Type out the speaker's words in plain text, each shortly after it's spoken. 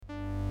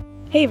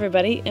Hey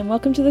everybody, and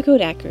welcome to the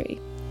Kodakery.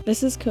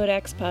 This is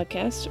Kodak's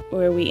podcast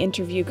where we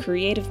interview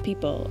creative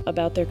people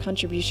about their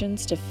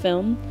contributions to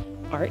film,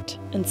 art,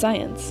 and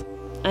science.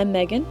 I'm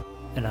Megan.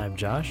 And I'm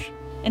Josh.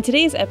 And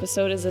today's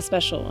episode is a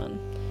special one.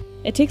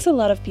 It takes a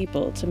lot of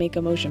people to make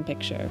a motion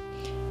picture,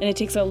 and it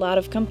takes a lot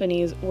of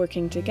companies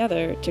working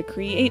together to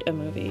create a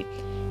movie.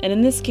 And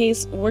in this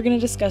case, we're going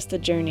to discuss the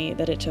journey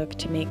that it took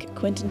to make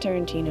Quentin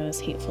Tarantino's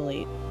Hateful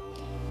Eight.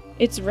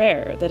 It's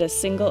rare that a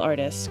single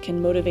artist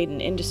can motivate an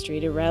industry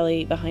to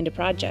rally behind a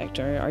project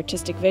or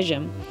artistic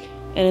vision,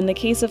 and in the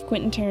case of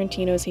Quentin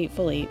Tarantino's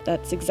Hateful Eight,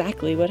 that's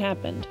exactly what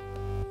happened.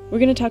 We're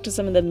going to talk to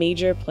some of the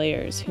major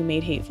players who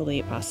made Hateful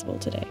Eight possible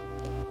today.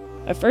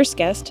 Our first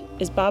guest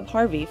is Bob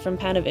Harvey from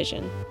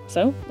Panavision,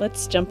 so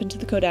let's jump into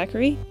the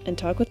Kodakery and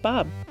talk with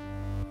Bob.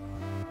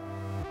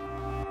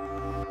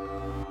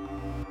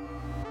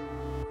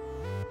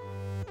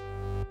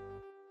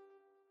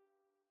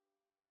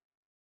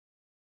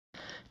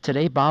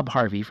 Today, Bob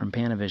Harvey from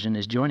Panavision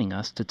is joining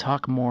us to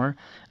talk more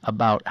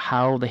about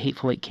how the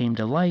Hateful Eight came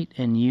to light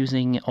and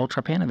using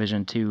Ultra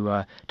Panavision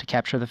to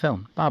capture the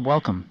film. Bob,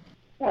 welcome.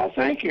 Well,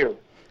 thank you.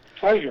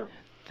 Pleasure.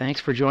 Thanks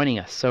for joining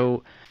us.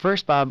 So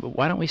first, Bob,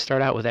 why don't we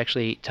start out with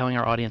actually telling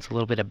our audience a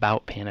little bit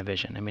about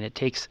Panavision? I mean, it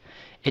takes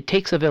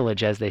a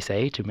village, as they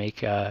say, to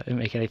make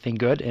anything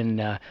good, and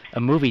a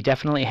movie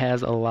definitely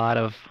has a lot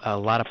of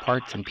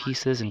parts and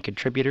pieces and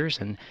contributors.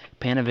 And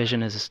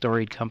Panavision is a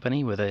storied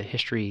company with a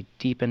history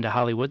deep into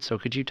Hollywood. So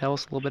could you tell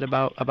us a little bit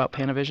about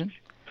Panavision?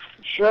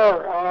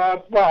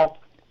 Sure. Well,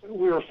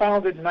 we were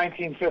founded in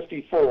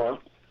 1954.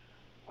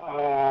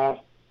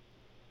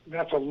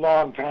 That's a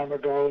long time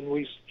ago, and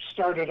we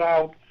started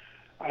out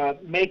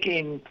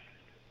making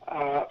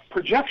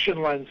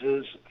projection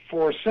lenses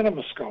for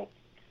CinemaScope.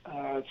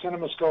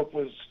 CinemaScope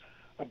was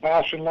a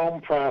Bosch and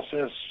Loam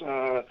process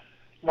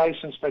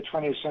licensed by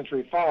 20th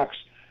Century Fox,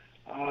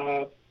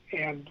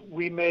 and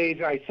we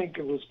made, I think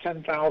it was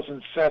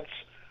 10,000 sets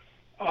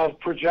of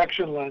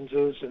projection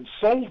lenses and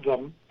sold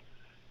them.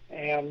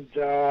 And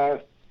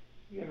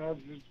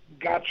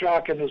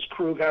Gottschalk and his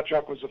crew,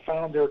 Gottschalk was the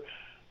founder,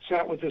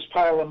 sat with this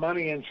pile of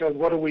money and said,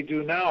 what do we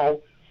do now?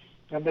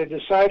 And they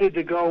decided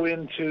to go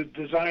into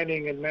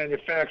designing and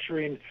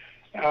manufacturing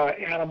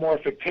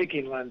anamorphic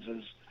taking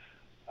lenses.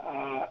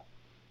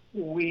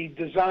 We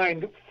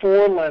designed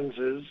 4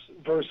 lenses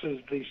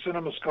versus the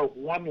CinemaScope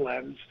 1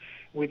 lens.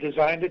 We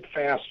designed it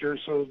faster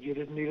so you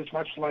didn't need as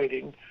much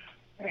lighting,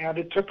 and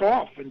it took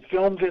off. And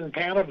filmed in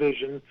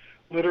Panavision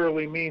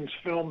literally means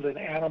filmed in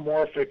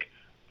anamorphic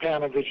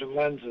Panavision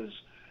lenses.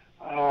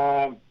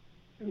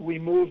 We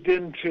moved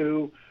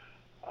into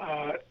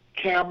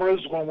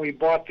cameras when we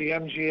bought the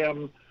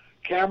MGM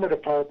camera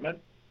department.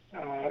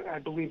 I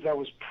believe that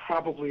was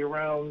probably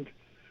around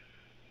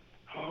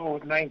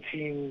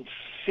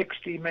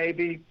 1960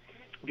 maybe.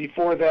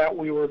 Before that,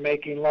 we were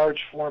making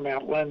large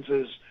format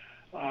lenses,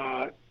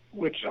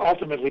 which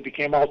ultimately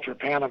became Ultra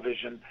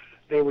Panavision.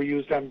 They were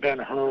used on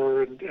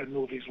Ben-Hur and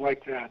movies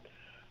like that.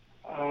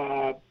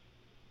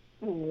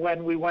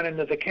 When we went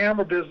into the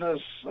camera business,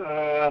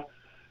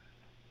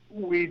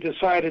 we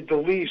decided to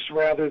lease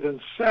rather than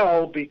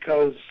sell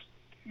because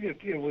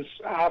it was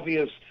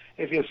obvious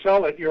if you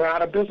sell it, you're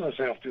out of business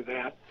after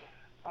that.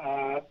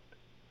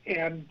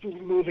 And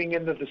moving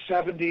into the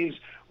 70s,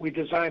 we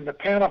designed the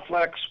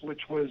Panaflex,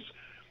 which was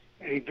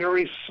a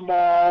very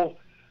small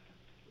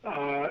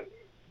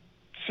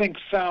sync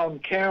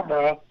sound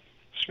camera.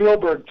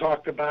 Spielberg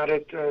talked about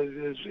it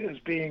as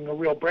being a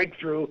real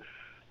breakthrough.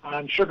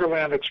 On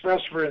Sugarland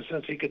Express, for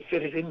instance, he could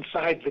fit it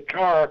inside the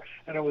car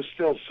and it was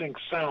still sync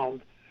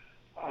sound.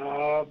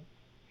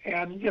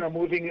 And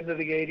moving into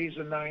the 80s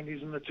and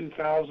 90s and the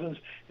 2000s.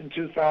 In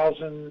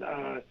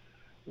 2000,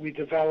 we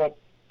developed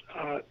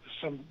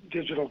some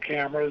digital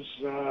cameras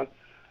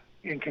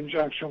in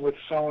conjunction with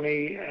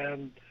Sony,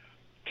 and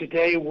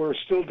today we're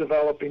still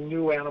developing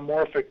new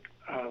anamorphic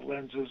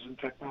lenses and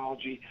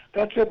technology.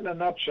 That's it in a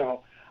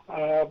nutshell.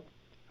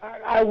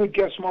 I would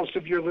guess most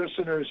of your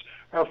listeners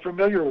are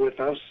familiar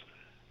with us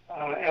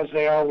as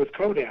they are with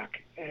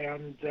Kodak.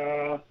 And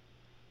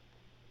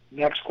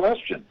next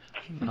question.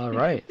 All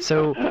right.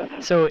 So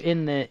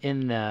in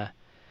the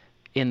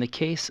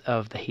case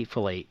of the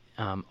Hateful Eight,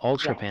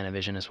 Ultra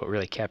Panavision is what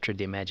really captured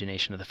the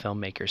imagination of the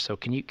filmmaker. So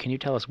can you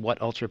tell us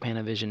what Ultra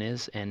Panavision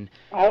is and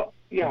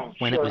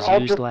when it was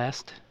used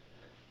last?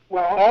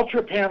 Well,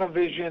 Ultra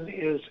Panavision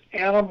is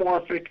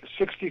anamorphic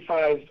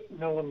 65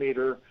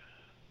 millimeter.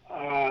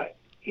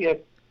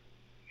 It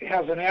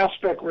has an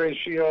aspect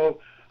ratio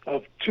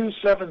of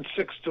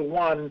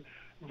 276:1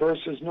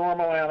 versus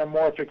normal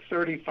anamorphic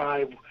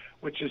 35,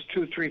 which is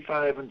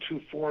 235 and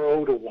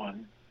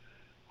 240:1.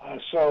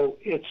 So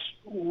it's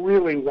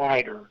really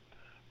wider,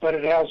 but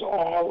it has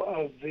all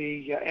of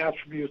the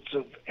attributes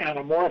of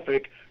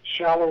anamorphic,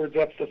 shallower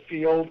depth of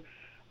field,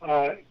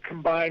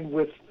 combined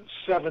with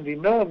 70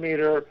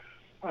 millimeter,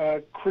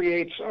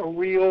 creates a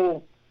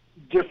real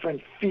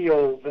different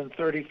feel than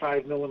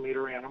 35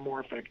 millimeter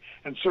anamorphic,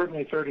 and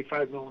certainly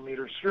 35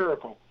 millimeter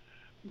spherical.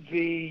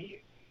 The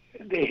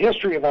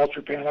history of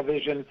Ultra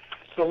Panavision,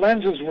 the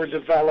lenses were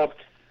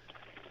developed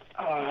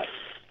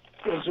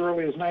as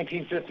early as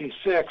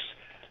 1956.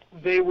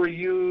 They were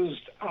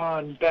used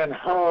on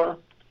Ben-Hur,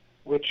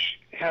 which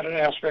had an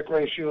aspect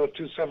ratio of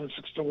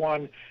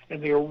 2.76:1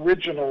 in the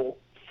original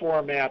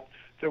format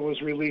that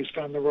was released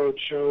on the road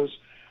shows.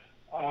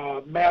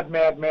 Mad,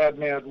 Mad, Mad,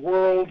 Mad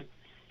World.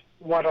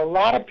 What a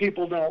lot of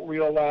people don't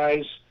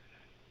realize,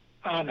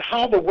 on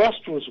How the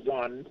West Was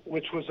Won,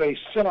 which was a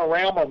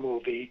Cinerama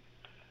movie,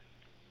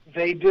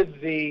 they did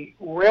the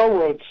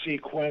railroad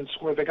sequence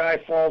where the guy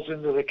falls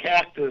into the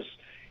cactus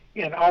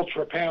in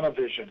Ultra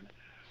Panavision.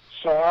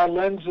 So our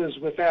lenses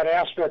with that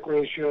aspect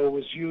ratio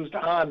was used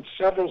on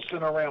several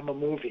Cinerama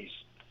movies.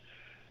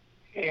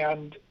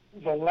 And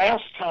the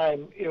last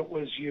time it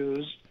was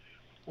used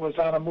was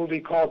on a movie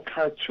called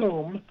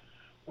Khartoum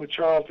with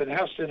Charlton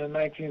Heston in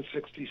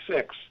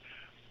 1966.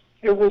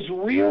 It was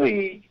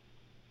really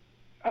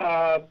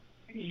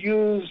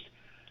used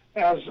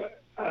as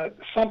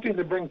something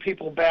to bring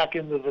people back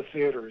into the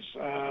theaters.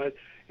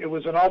 It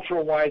was an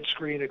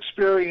ultra-widescreen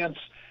experience,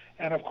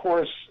 and of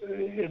course,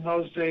 in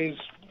those days,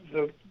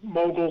 the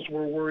moguls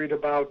were worried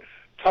about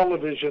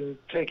television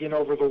taking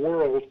over the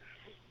world,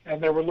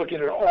 and they were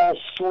looking at all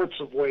sorts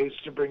of ways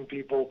to bring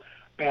people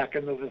back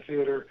into the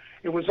theater.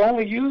 It was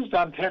only used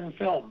on 10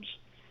 films,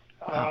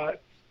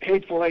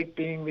 Hateful Eight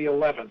being the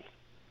 11th.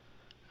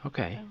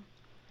 Okay.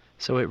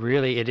 So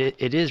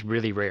it is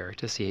really rare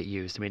to see it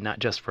used. I mean, not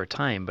just for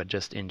time, but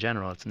just in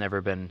general. It's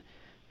never been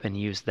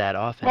used that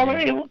often. Well,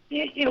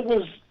 it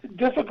was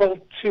difficult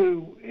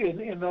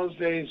in those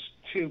days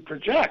to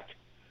project.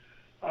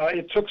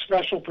 It took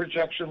special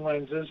projection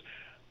lenses.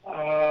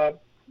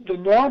 The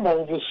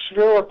normal was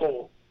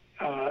spherical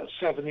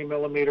 70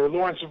 millimeter.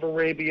 Lawrence of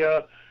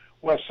Arabia,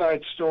 West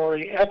Side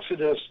Story,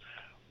 Exodus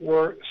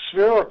were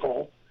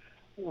spherical,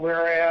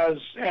 whereas,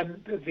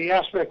 and the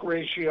aspect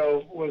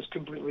ratio was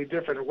completely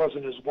different. It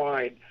wasn't as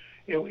wide.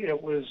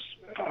 It was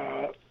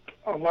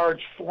a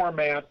large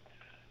format.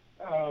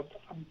 I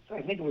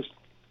think it was,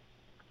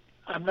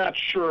 I'm not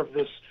sure of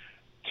this,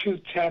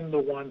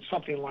 210:1,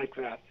 something like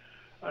that.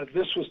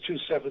 This was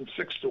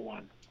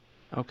 2.76:1.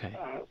 Okay.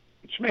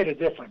 Which made a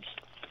difference.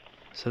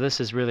 So this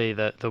is really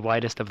the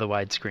widest of the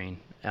widescreen.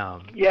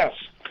 Yes,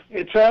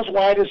 it's as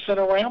wide as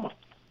Cinerama.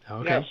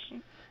 Okay.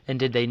 Yes. And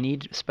did they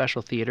need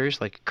special theaters,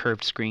 like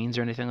curved screens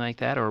or anything like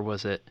that, or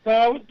was it?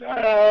 No,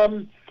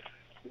 on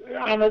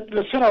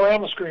the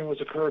Cinerama screen was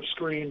a curved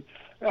screen.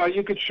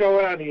 You could show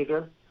it on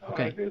either.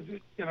 Okay.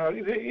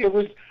 It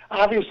was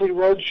obviously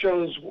road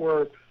shows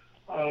were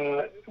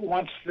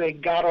once they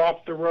got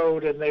off the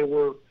road and they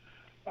were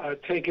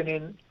taken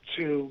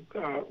into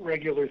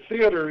regular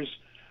theaters,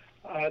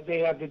 they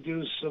had to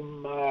do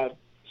some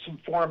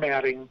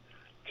formatting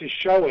to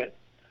show it,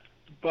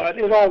 but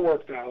it all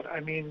worked out.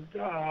 I mean,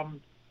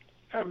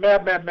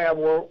 Mad, Mad, Mad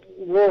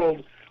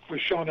World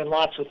was shown in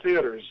lots of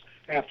theaters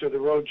after the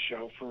road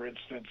show, for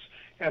instance,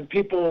 and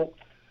people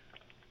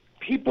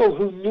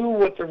who knew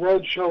what the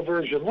road show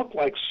version looked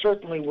like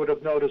certainly would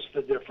have noticed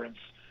the difference,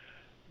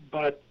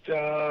 but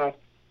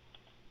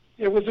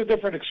it was a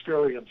different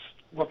experience.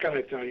 What can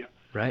I tell you?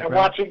 Right. And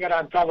watching it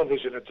on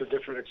television, it's a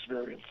different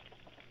experience.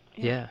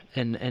 Yeah,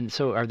 and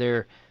so are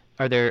there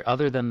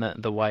other than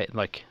the wide,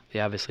 like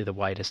obviously the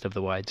widest of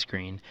the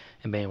widescreen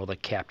and being able to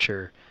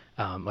capture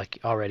like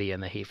already in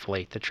the Hateful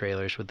Eight, the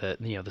trailers with the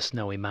the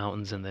snowy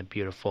mountains and the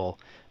beautiful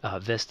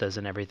vistas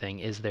and everything.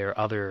 Is there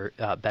other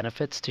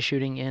benefits to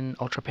shooting in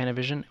Ultra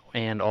Panavision,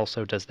 and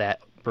also does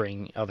that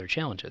bring other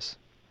challenges?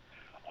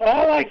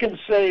 All I can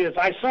say is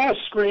I saw a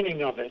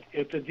screening of it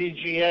at the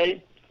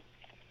DGA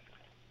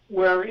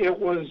where it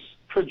was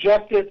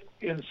projected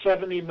in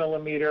 70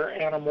 millimeter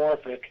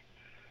anamorphic.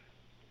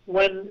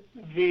 When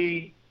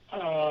the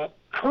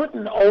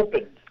curtain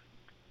opened,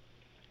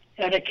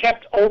 and it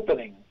kept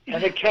opening,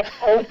 and it kept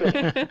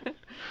opening,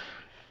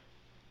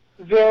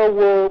 there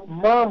were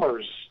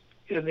murmurs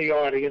in the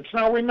audience.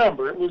 Now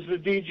remember, it was the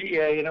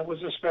DGA, and it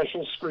was a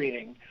special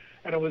screening,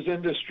 and it was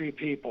industry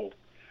people.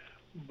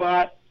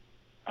 But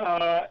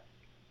the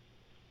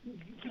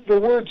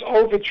words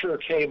overture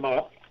came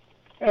up,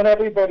 and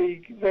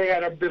they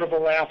had a bit of a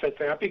laugh at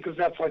that because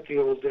that's like the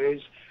old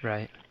days.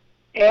 Right.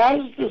 As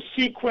the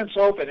sequence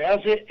opened, as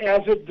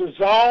it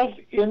dissolved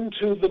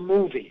into the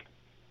movie,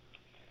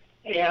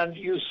 and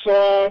you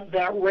saw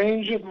that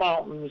range of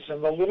mountains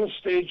and the little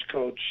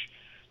stagecoach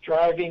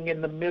driving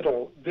in the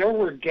middle, there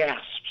were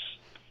gasps.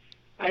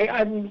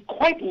 I'm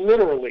quite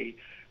literally,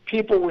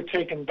 people were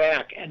taken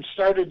back and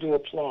started to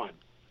applaud.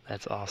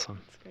 That's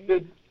awesome.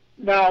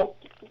 Now,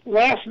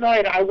 last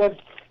night I went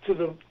to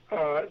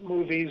the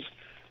movies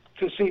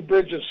to see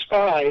Bridge of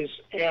Spies,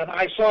 and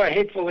I saw a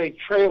Hateful Eight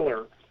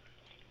trailer.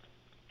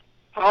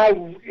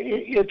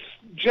 It's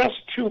just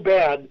too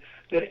bad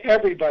that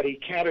everybody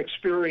can't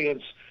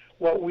experience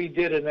what we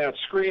did in that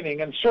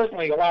screening, and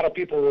certainly a lot of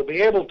people will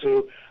be able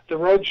to. The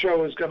road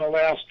show is going to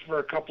last for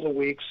a couple of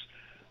weeks,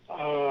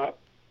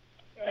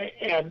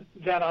 and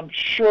then I'm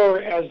sure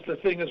as the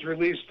thing is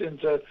released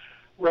into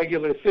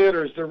regular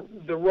theaters,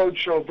 the road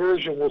show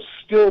version will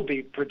still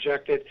be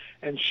projected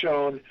and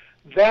shown.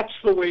 That's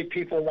the way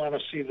people want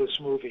to see this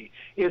movie.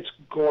 It's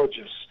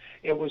gorgeous.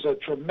 It was a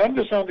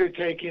tremendous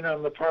undertaking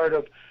on the part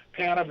of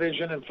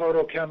Panavision and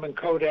Fotokem and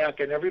Kodak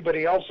and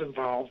everybody else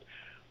involved,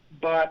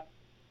 but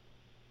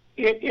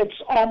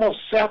it's almost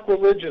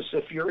sacrilegious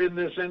if you're in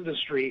this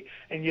industry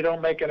and you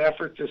don't make an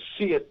effort to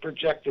see it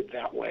projected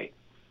that way.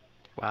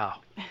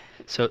 Wow.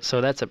 So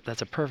that's a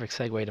perfect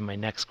segue to my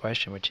next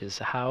question, which is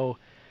how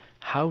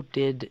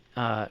did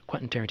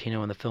Quentin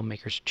Tarantino and the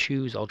filmmakers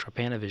choose Ultra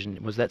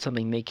Panavision? Was that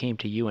something they came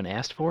to you and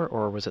asked for,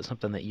 or was it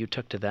something that you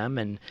took to them?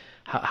 And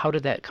how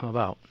did that come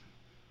about?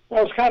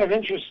 Well, it's kind of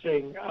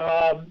interesting.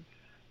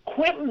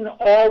 Quentin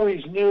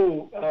always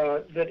knew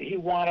that he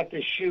wanted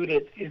to shoot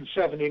it in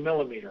 70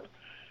 millimeter.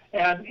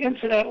 And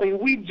incidentally,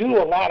 we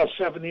do a lot of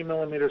 70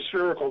 millimeter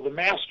spherical. The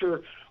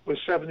Master was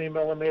 70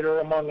 millimeter,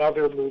 among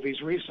other movies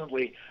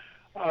recently.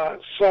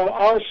 So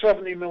our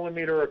 70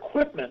 millimeter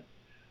equipment,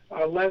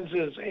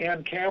 lenses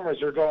and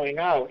cameras, are going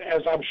out.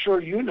 As I'm sure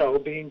you know,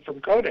 being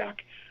from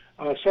Kodak,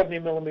 70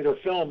 millimeter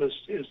film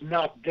is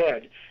not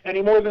dead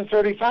any more than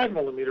 35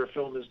 millimeter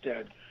film is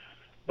dead.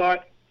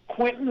 But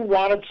Quentin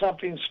wanted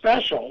something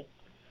special,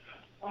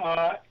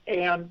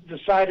 and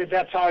decided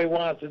that's how he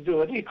wanted to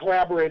do it. He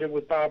collaborated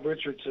with Bob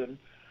Richardson,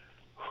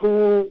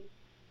 who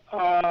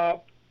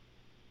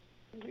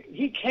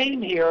he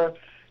came here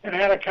and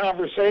had a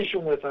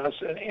conversation with us,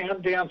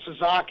 and Dan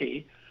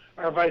Suzuki,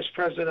 our vice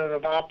president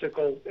of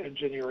optical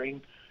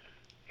engineering,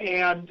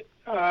 and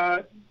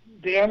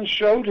Dan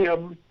showed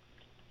him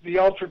the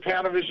Ultra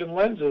Panavision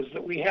lenses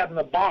that we had in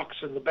the box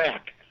in the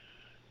back.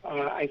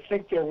 I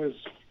think there was,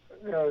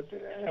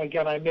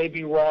 again, I may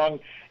be wrong,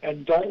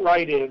 and don't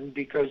write in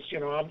because,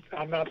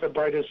 I'm not the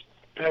brightest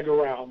peg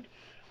around.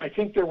 I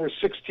think there were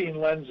 16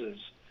 lenses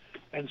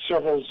and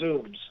several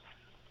zooms.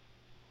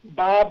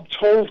 Bob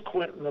told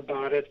Quentin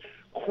about it.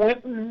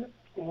 Quentin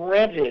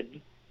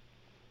rented,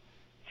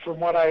 from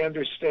what I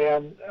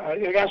understand,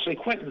 actually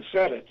Quentin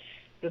said it,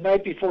 the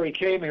night before he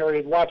came here,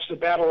 he'd watched The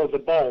Battle of the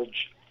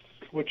Bulge,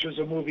 which is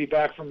a movie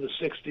back from the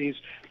 60s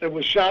that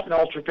was shot in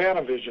Ultra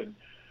Panavision.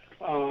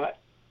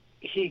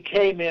 He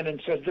came in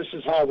and said, this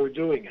is how we're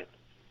doing it.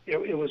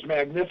 It was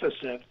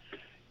magnificent,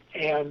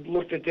 and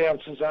looked at Dan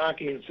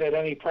Suzuki and said,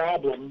 any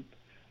problem?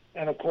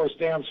 And of course,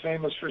 Dan's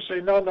famous for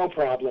saying, no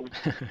problem.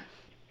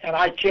 And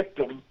I kicked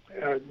him.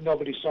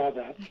 Nobody saw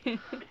that.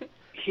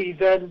 He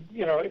then,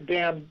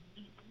 Dan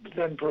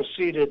then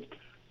proceeded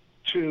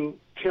to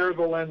tear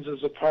the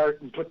lenses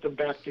apart and put them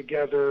back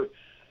together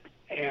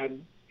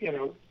and,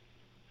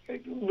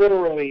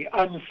 literally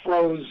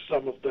unfroze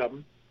some of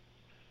them.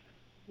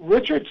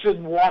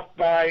 Richardson walked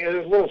by, as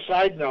a little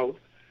side note,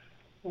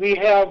 we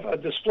have a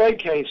display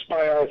case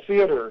by our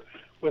theater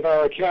with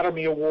our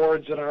Academy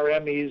Awards and our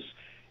Emmys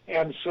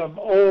and some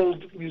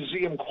old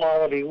museum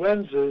quality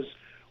lenses,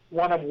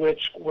 one of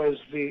which was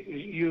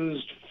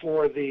used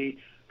for the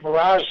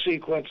Mirage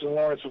sequence in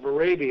Lawrence of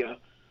Arabia,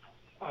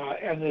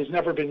 and has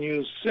never been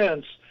used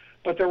since.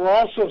 But there were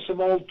also some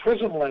old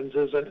prism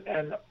lenses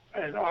and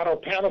auto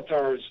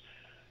panatars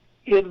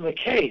in the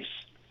case.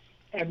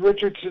 And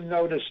Richardson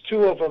noticed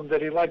two of them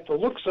that he liked the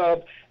looks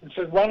of and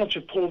said, why don't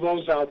you pull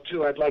those out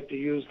too? I'd like to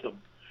use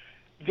them.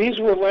 These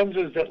were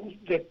lenses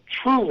that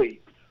truly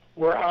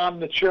were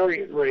on the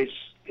chariot race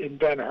in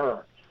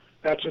Ben-Hur.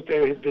 That's what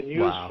they had been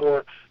used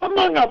for,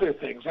 among other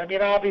things. I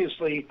mean,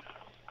 obviously,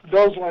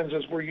 those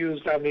lenses were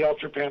used on the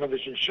Ultra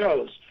Panavision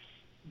shows.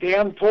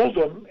 Dan pulled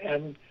them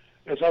and,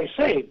 as I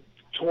say,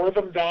 tore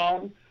them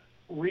down,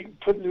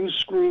 put new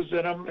screws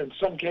in them. In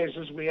some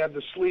cases, we had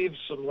to sleeve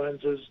some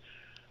lenses,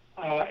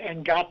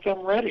 and got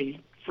them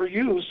ready for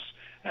use.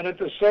 And at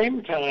the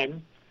same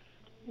time,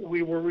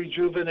 we were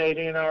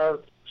rejuvenating our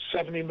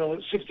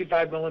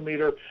 65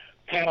 millimeter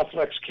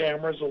Panaflex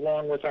cameras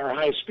along with our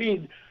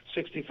high-speed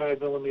 65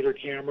 millimeter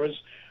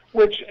cameras,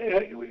 which,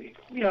 they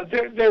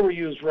were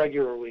used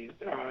regularly.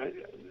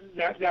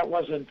 That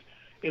wasn't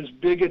as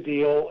big a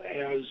deal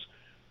as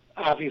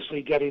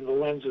obviously getting the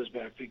lenses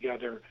back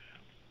together.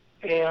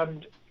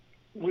 And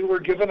we were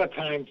given a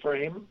time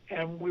frame,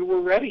 and we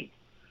were ready.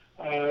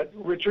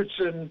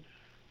 Richardson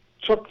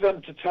took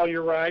them to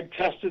Telluride,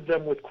 tested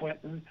them with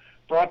Quentin,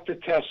 brought the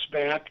tests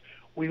back.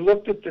 We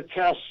looked at the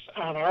tests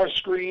on our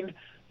screen,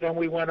 then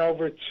we went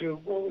over to,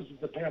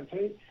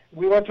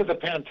 we went to the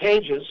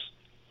Pantages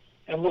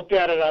and looked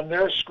at it on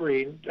their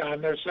screen,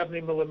 on their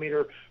 70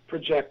 millimeter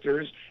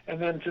projectors,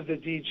 and then to the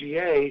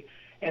DGA,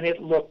 and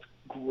it looked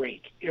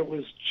great. It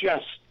was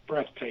just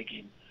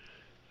breathtaking.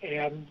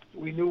 And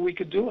we knew we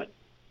could do it.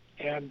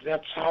 And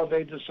that's how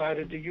they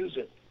decided to use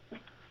it.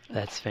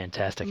 That's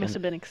fantastic. It must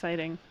have been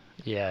exciting.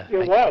 Yeah.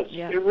 It was.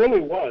 Yeah. It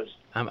really was.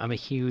 I'm a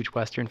huge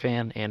Western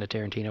fan and a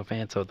Tarantino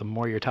fan, so the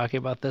more you're talking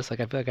about this, I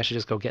feel like I should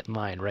just go get in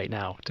line right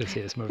now to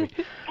see this movie.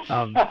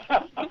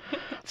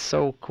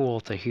 So cool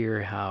to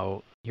hear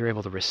how you're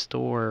able to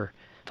restore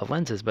the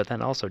lenses, but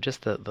then also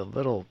just the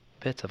little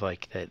bits of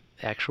like the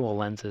actual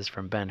lenses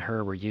from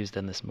Ben-Hur were used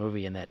in this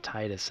movie, and that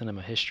tie to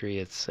cinema history.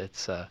 It's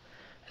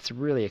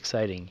really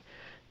exciting.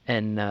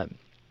 And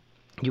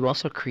you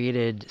also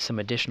created some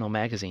additional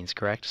magazines,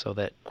 correct? So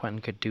that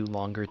Quentin could do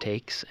longer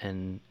takes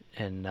and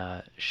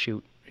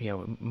shoot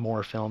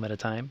more film at a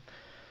time?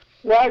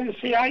 Well, you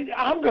see,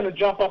 I'm going to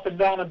jump up and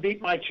down and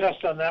beat my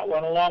chest on that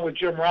one, along with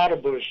Jim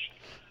Rodebush.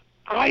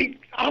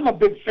 I'm a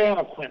big fan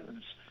of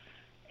Quentin's,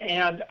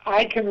 and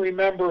I can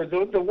remember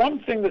the one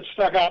thing that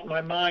stuck out in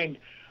my mind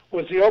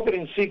was the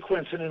opening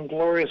sequence in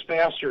 *Inglourious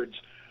Bastards*,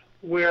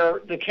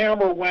 where the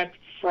camera went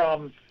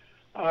from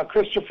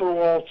Christopher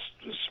Waltz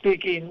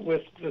speaking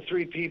with the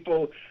three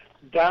people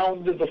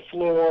down to the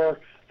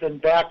floor, then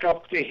back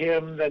up to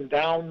him, then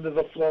down to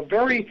the floor,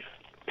 very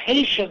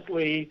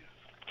patiently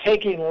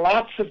taking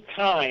lots of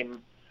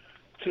time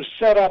to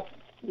set up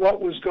what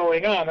was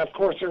going on. Of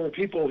course, there were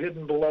people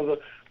hidden below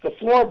the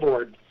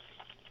floorboard.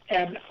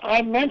 And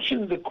I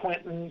mentioned to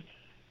Quentin,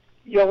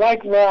 you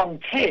like long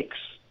takes.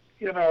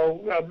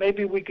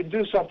 Maybe we can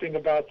do something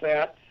about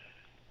that.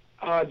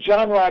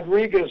 John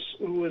Rodriguez,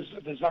 who was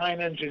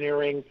design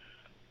engineering,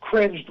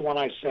 cringed when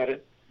I said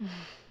it.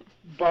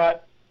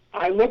 But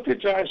I looked at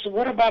John, I said,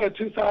 what about a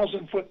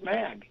 2,000-foot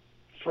mag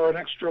for an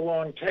extra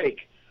long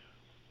take?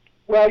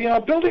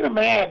 Well, building a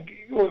mag,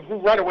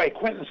 right away,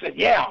 Quentin said,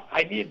 yeah,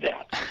 I need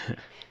that.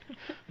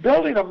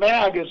 Building a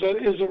mag is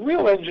a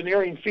real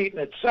engineering feat in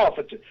itself.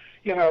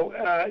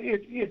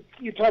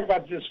 You talk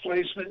about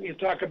displacement, you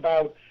talk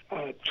about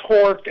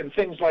torque and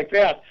things like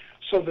that,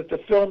 so that the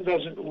film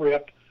doesn't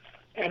rip,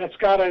 and it's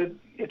got to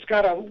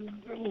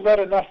let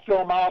enough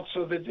film out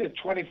so that at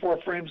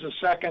 24 frames a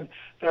second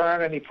there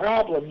aren't any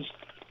problems.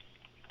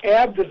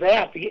 Add to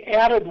that the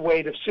added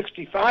weight of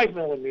 65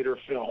 millimeter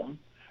film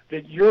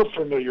that you're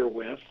familiar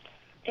with,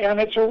 and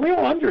it's a real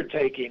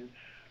undertaking.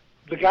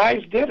 The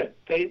guys did it.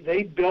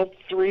 They built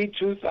 3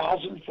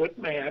 2,000-foot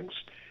mags.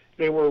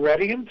 They were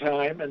ready in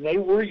time, and they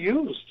were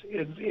used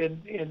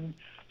in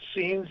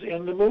scenes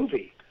in the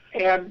movie.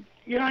 And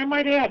I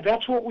might add,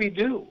 that's what we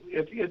do.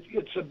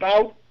 It's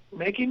about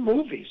making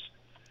movies,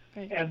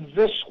 right. And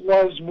this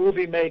was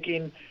movie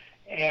making,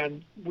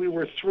 and we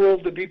were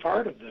thrilled to be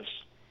part of this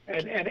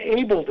and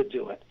able to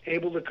do it,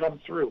 able to come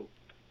through.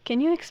 Can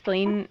you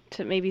explain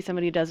to maybe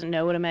somebody who doesn't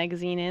know what a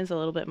magazine is a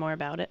little bit more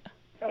about it?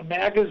 A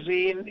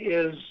magazine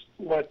is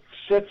what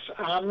sits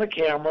on the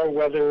camera,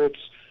 whether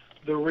it's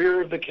the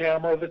rear of the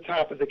camera or the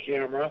top of the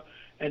camera,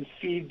 and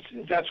feeds.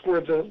 That's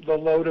where the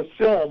load of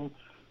film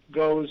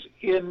goes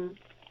in.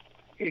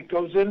 It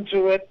goes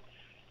into it,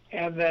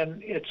 and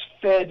then it's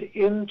fed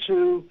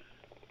into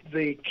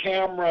the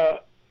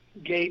camera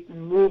gate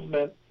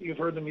movement. You've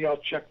heard them yell,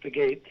 check the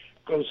gate.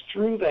 Goes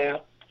through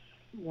that,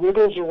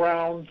 wiggles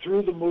around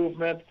through the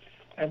movement,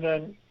 and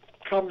then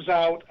comes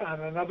out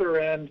on another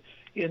end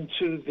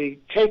into the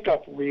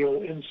take-up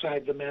reel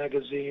inside the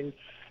magazine,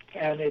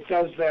 and it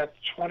does that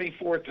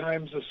 24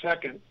 times a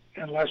second,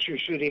 unless you're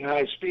shooting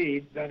high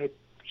speed, then it's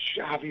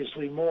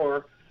obviously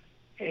more,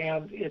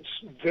 and it's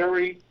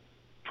very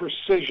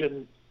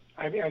precision,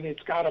 and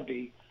it's got to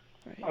be,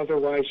 right.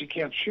 Otherwise you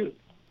can't shoot.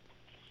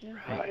 Yeah.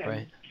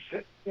 Right.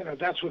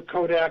 That's what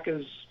Kodak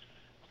is.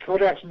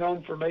 Kodak's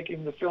known for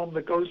making the film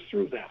that goes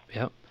through that.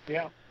 Yep.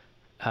 Yeah.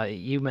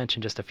 You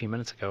mentioned just a few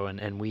minutes ago,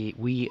 and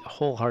we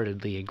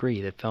wholeheartedly agree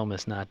that film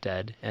is not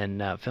dead,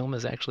 and film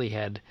has actually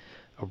had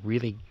a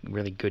really,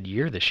 really good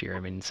year this year.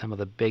 I mean, some of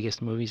the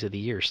biggest movies of the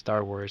year,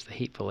 Star Wars, The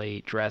Hateful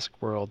Eight, Jurassic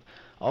World,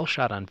 all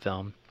shot on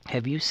film.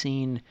 Have you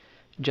seen,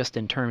 just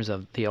in terms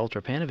of the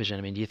Ultra Panavision,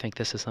 I mean, do you think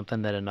this is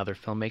something that another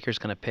filmmaker is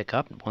going to pick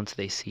up once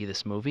they see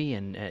this movie?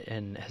 And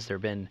has there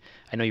been,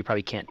 I know you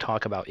probably can't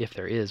talk about if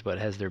there is, but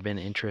has there been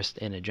interest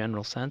in a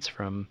general sense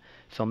from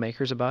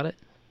filmmakers about it?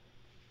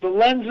 The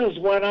lenses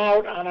went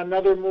out on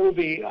another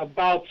movie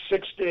about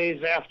 6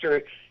 days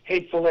after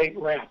Hateful Eight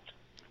wrapped.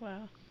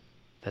 Wow.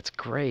 That's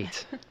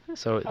great.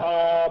 So,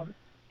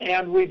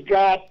 and we've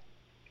got,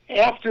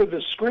 after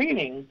the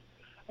screening,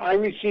 I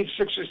received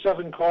 6 or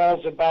 7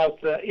 calls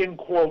about the, in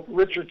quote,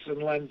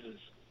 Richardson lenses.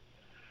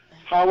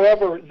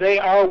 However, they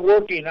are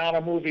working on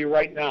a movie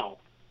right now.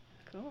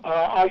 Cool.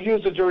 I'll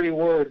use a dirty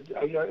word.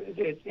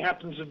 It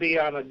happens to be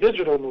on a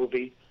digital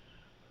movie,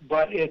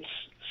 but it's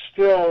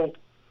still,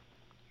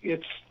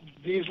 it's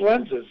these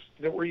lenses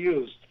that were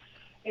used.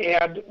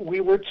 And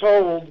we were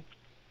told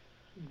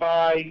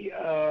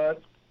by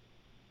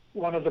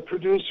one of the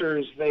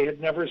producers they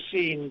had never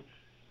seen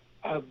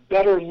a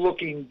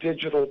better-looking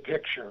digital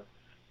picture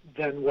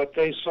than what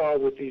they saw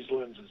with these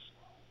lenses.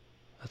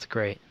 That's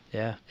great,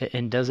 yeah.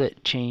 And does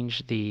it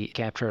change the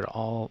capture at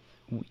all,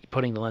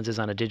 putting the lenses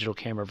on a digital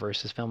camera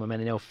versus film? I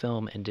mean, I know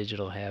film and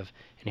digital have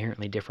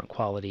inherently different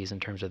qualities in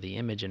terms of the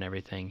image and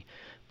everything,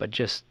 but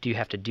just, do you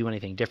have to do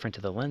anything different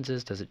to the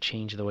lenses? Does it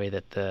change the way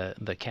that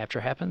the capture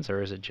happens,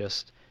 or is it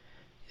just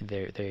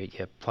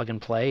you plug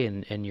and play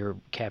and you're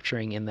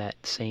capturing in that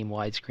same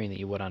widescreen that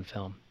you would on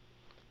film?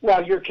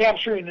 Well, you're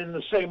capturing in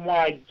the same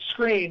wide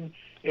screen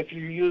if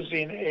you're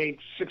using a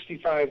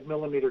 65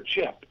 millimeter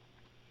chip.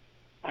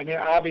 I mean,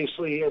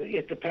 obviously,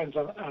 it depends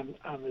on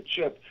the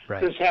chip.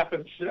 Right. This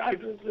happens,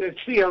 it's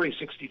the Area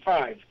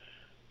 65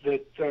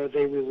 that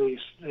they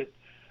released. That,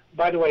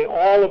 by the way,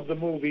 all of the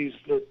movies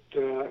that,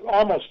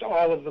 almost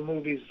all of the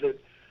movies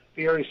that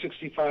the Area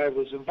 65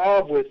 was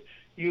involved with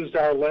used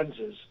our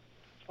lenses,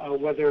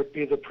 whether it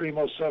be the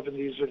Primo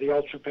 70s or the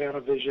Ultra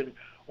Panavision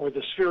or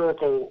the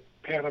spherical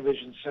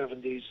Panavision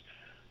 70s,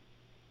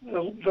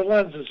 the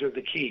lenses are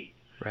the key.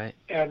 Right.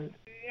 And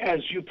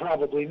as you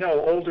probably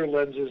know, older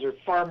lenses are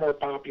far more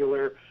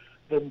popular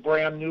than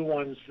brand new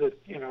ones that,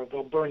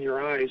 they'll burn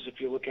your eyes if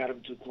you look at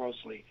them too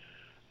closely.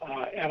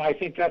 And I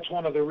think that's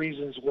one of the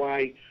reasons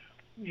why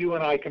you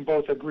and I can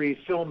both agree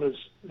film is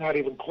not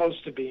even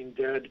close to being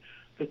dead.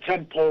 The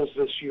 10 poles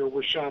this year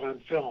were shot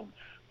on film.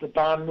 The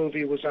Bond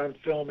movie was on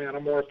film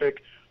anamorphic.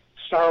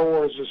 Star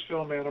Wars was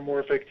film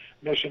anamorphic.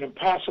 Mission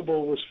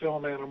Impossible was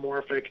film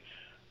anamorphic.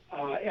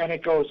 And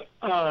it goes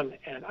on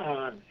and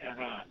on and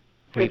on.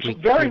 It's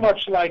very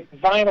much like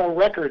vinyl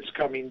records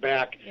coming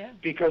back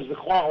because the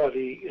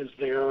quality is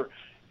there,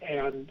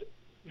 and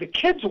the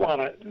kids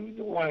want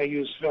to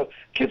use film.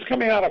 Kids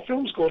coming out of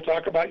film school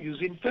talk about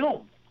using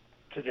film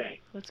today.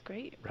 That's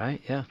great.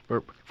 Right. Yeah.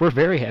 We're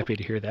very happy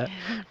to hear that.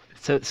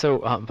 So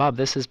Bob,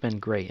 this has been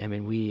great. I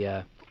mean, we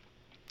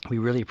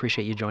really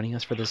appreciate you joining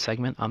us for this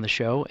segment on the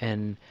show,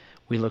 and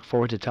we look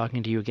forward to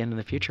talking to you again in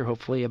the future,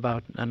 hopefully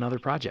about another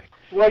project.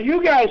 Well,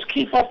 you guys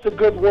keep up the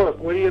good work,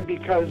 will you?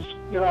 Because,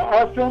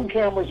 our film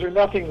cameras are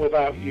nothing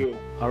without you.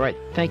 All right.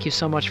 Thank you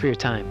so much for your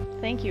time.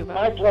 Thank you, Bob.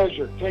 My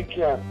pleasure. Take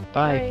care.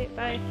 Bye. All right,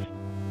 bye.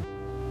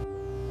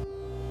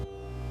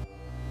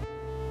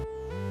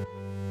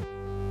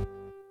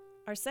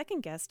 Our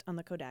second guest on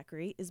the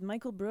Kodakery is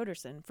Michael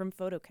Broderson from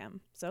Fotokem.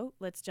 So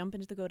let's jump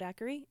into the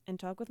Kodakery and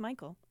talk with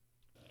Michael.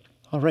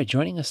 All right,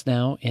 joining us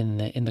now in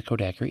the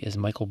Kodakery is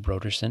Michael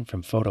Broderson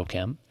from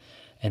Fotokem.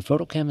 And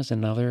Fotokem is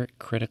another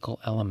critical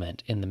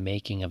element in the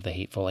making of the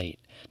Hateful Eight.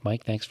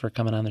 Mike, thanks for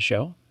coming on the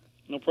show.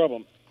 No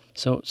problem.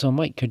 So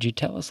Mike, could you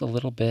tell us a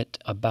little bit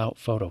about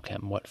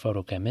Fotokem, what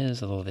Fotokem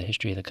is, a little of the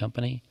history of the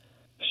company?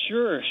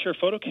 Sure.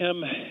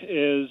 Fotokem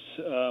is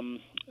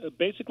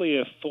basically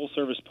a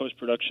full-service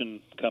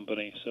post-production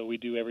company. So we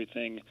do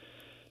everything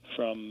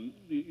from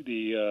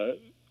the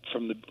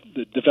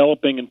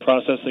developing and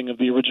processing of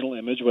the original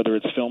image, whether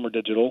it's film or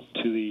digital,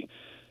 to the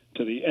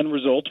end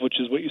result, which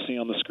is what you see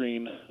on the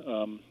screen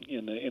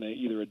in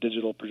either a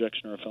digital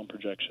projection or a film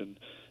projection,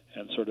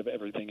 and sort of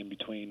everything in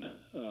between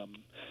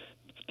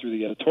through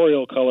the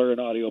editorial, color, and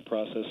audio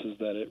processes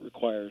that it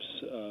requires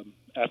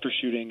after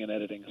shooting and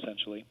editing,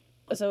 essentially.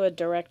 So a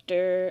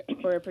director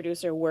or a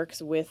producer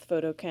works with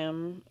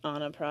Fotokem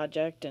on a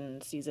project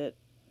and sees it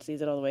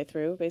all the way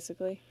through,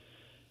 basically?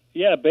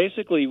 Yeah,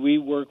 basically we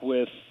work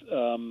with,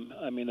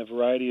 a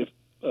variety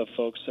of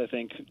folks, I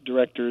think,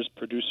 directors,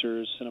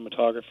 producers,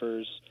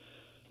 cinematographers,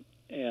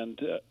 and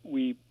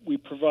we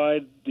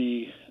provide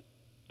the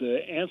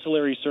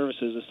ancillary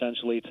services,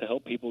 essentially, to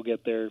help people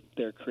get their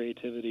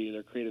creativity,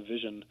 their creative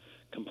vision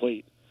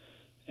complete.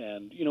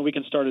 And, we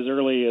can start as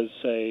early as,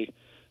 say,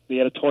 the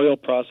editorial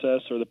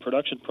process or the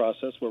production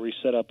process, where we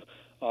set up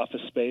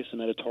office space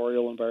and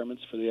editorial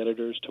environments for the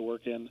editors to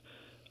work in,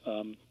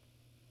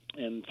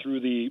 and through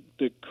the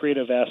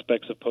creative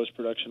aspects of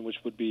post-production, which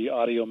would be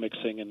audio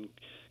mixing and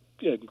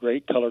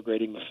great color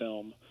grading the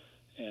film,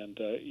 and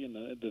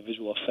the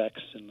visual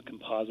effects and the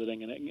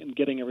compositing and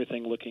getting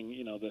everything looking,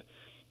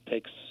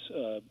 takes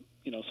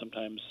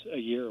sometimes a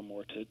year or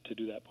more to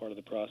do that part of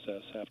the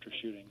process after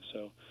shooting.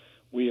 So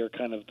we are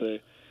kind of the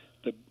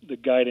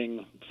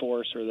guiding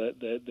force or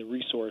the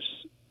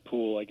resource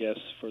pool, I guess,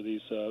 for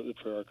these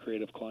for our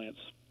creative clients.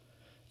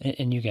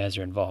 And you guys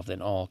are involved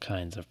in all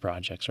kinds of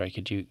projects, right?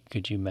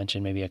 Could you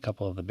mention maybe a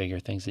couple of the bigger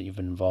things that you've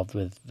been involved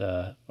with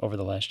over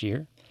the last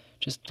year,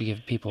 just to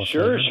give people a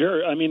flavor?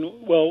 Sure. I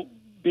mean, well,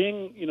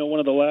 being one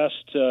of the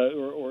last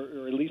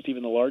or at least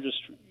even the largest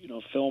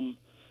film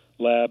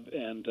lab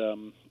and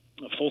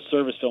a full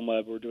service film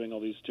lab, we're doing all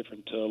these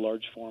different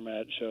large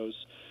format shows.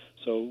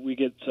 So we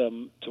get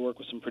to work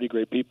with some pretty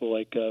great people.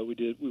 Like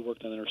we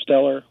worked on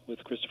Interstellar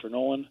with Christopher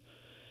Nolan,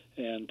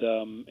 and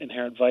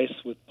Inherent Vice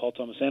with Paul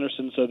Thomas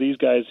Anderson. So these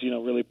guys,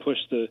 really push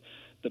the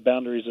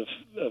boundaries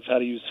of how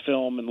to use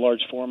film in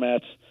large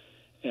formats.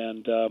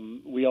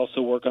 And we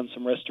also work on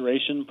some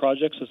restoration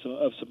projects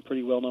of some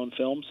pretty well-known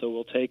films. So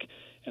we'll take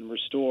and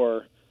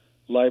restore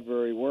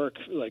library work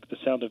like The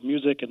Sound of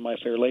Music and My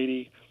Fair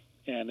Lady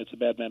and It's a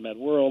Bad Man, Mad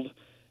World,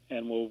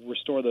 and we'll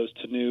restore those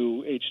to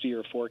new HD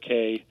or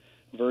 4K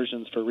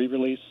versions for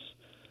re-release.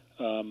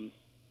 Some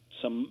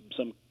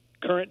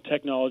current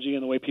technology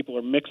and the way people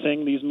are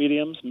mixing these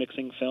mediums,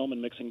 mixing film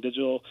and mixing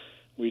digital.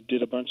 We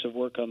did a bunch of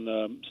work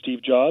on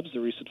Steve Jobs, the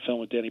recent film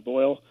with Danny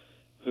Boyle,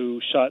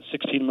 who shot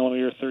 16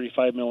 millimeter,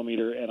 35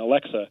 millimeter, and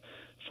Alexa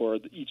for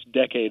each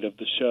decade of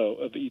the show,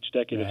 of each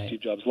decade Right. of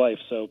Steve Jobs' life.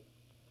 So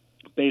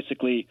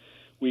basically,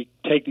 we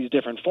take these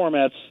different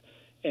formats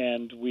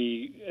and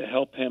we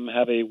help him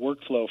have a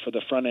workflow for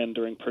the front end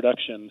during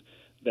production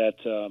that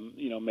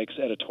makes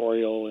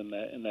editorial and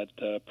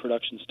that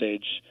production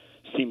stage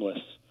seamless.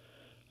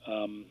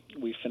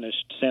 We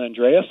finished San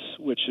Andreas,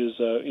 which is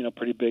a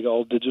pretty big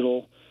all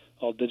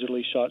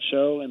digitally shot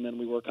show, and then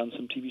we work on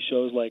some TV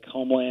shows like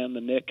Homeland,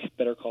 The Nick,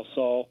 Better Call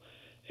Saul,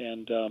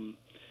 and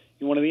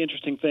one of the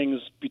interesting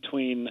things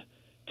between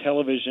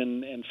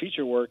television and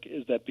feature work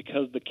is that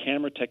because the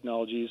camera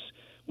technologies,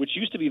 which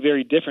used to be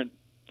very different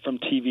from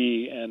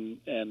TV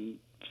and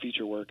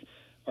feature work,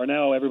 are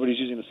now everybody's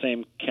using the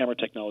same camera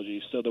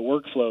technology. So the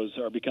workflows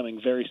are becoming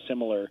very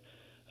similar,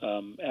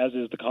 as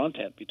is the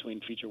content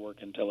between feature work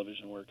and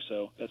television work.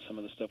 So that's some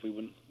of the stuff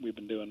we've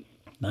been doing.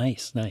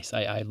 Nice.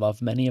 I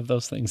love many of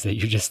those things that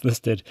you just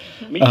listed.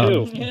 Me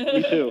too.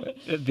 Me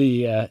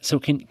too. So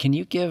can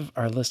you give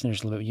our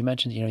listeners a little bit? You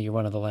mentioned you're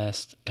one of the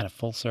last kind of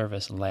full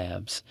service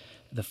labs.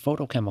 The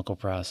photochemical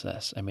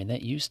process. I mean,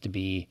 that used to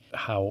be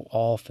how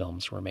all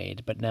films were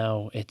made, but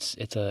now it's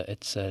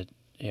a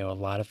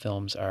lot of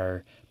films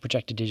are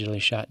projected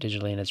digitally, shot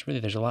digitally, and it's really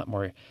there's a lot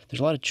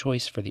of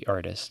choice for the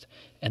artist.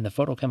 And the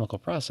photochemical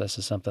process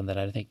is something that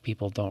I think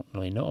people don't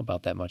really know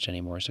about that much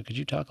anymore. So could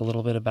you talk a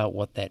little bit about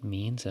what that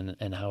means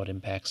and how it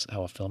impacts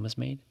how a film is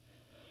made?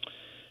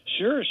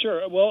 Sure.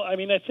 Well, I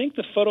mean, I think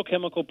the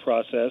photochemical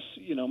process,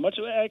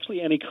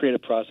 actually any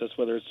creative process,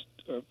 whether it's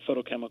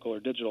photochemical or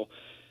digital,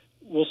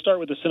 we'll start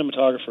with the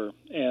cinematographer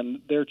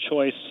and their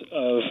choice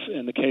of,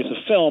 in the case of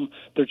film,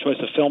 their choice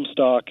of film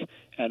stock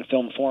and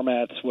film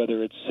formats,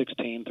 whether it's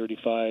 16,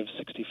 35,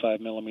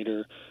 65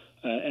 millimeter,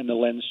 and the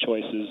lens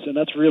choices. And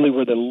that's really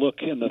where the look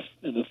and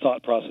the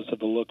thought process of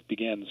the look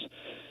begins.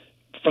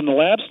 From the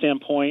lab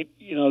standpoint,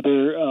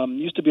 there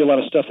used to be a lot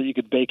of stuff that you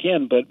could bake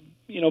in, but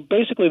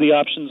basically the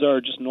options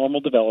are just normal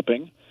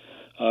developing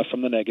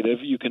from the negative.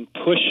 You can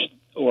push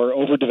or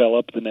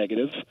overdevelop the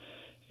negative,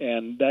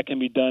 and that can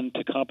be done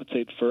to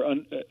compensate for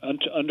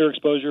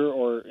underexposure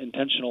or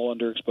intentional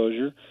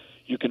underexposure.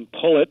 You can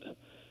pull it,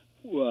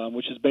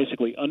 which is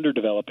basically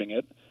underdeveloping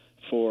it,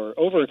 for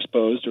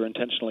overexposed or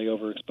intentionally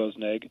overexposed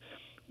neg.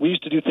 We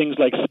used to do things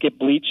like skip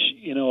bleach,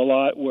 a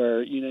lot, where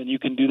and you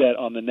can do that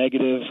on the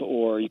negative,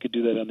 or you could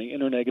do that on the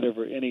inner negative,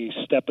 or any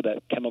step of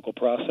that chemical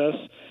process,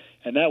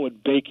 and that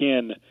would bake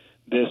in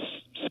this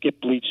skip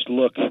bleached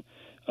look,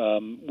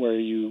 where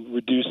you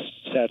reduce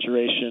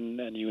saturation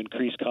and you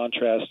increase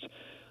contrast.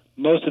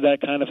 Most of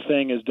that kind of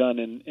thing is done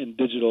in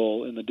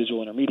the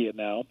digital intermediate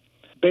now.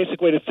 Basic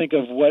way to think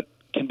of what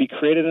can be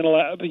created in a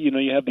lab,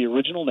 you have the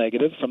original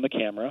negative from the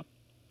camera.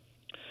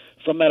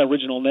 From that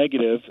original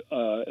negative,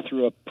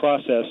 through a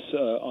process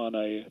on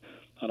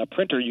a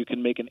printer, you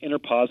can make an inner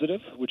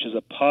positive, which is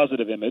a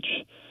positive image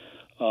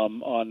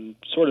on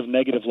sort of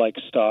negative-like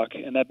stock,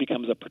 and that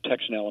becomes a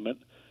protection element.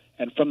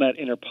 And from that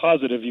inner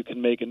positive, you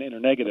can make an inner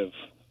negative,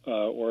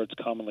 or it's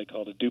commonly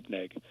called a dupe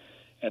neg.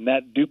 And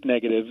that dupe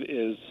negative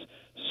is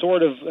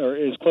sort of, or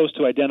is close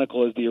to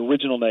identical as the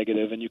original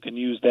negative, and you can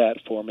use that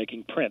for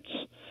making prints.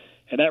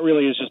 And that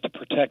really is just to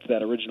protect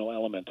that original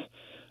element.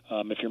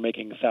 If you're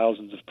making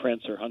thousands of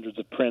prints or hundreds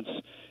of prints,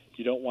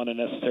 you don't want to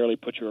necessarily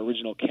put your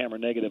original camera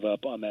negative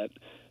up on that,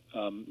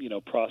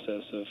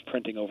 process of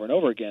printing over and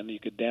over again. You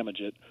could damage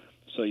it.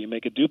 So you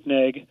make a dupe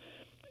neg.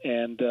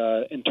 And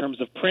in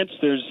terms of prints,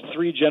 there's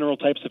three general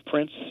types of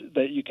prints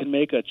that you can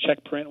make. A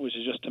check print, which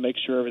is just to make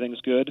sure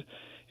everything's good.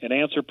 An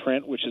answer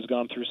print, which has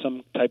gone through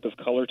some type of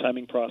color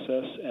timing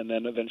process. And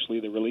then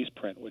eventually the release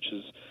print, which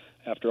is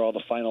after all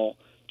the final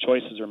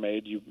choices are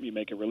made, you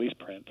make a release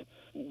print.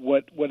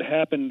 What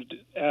happened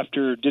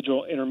after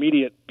digital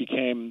intermediate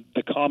became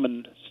the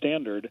common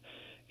standard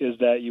is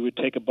that you would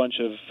take a bunch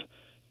of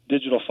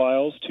digital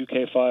files,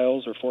 2K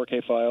files or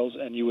 4K files,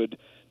 and you would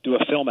do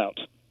a film out.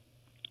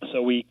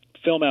 So we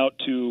film out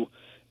to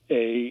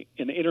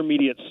an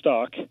intermediate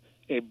stock,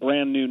 a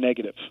brand new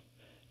negative,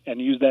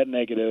 and use that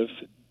negative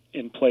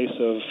in place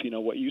of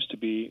what used to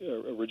be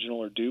original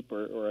or dupe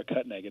or a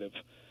cut negative.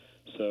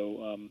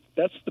 So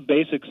that's the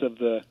basics of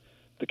the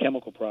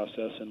chemical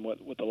process and what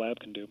the lab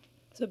can do.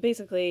 So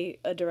basically,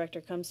 a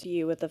director comes to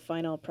you with a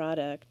final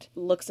product,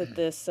 looks at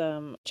this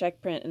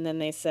check print, and then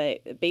they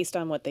say, based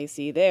on what they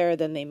see there,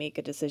 then they make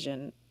a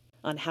decision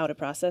on how to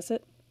process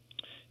it?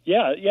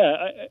 Yeah.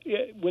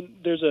 When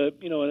there's a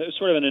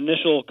sort of an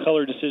initial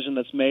color decision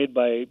that's made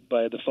by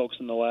the folks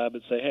in the lab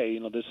that say, hey,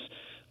 this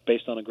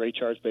based on a gray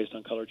charts, based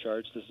on color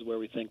charts, this is where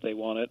we think they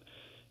want it,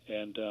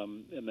 and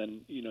then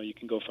you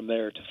can go from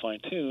there to fine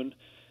tune.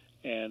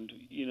 And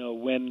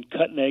when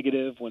cut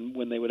negative,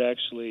 when they would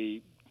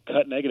actually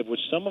cut negative, which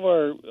some of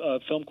our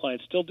film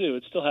clients still do,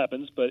 it still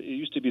happens, but it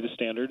used to be the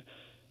standard.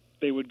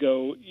 They would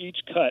go each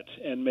cut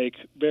and make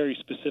very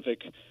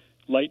specific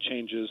light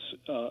changes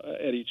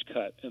at each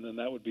cut, and then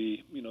that would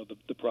be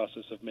the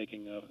process of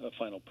making a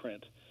final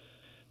print.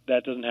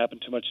 That doesn't happen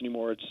too much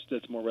anymore.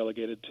 It's more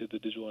relegated to the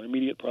digital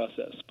intermediate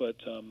process. But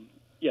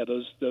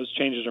those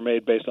changes are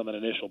made based on that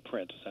initial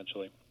print,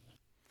 essentially.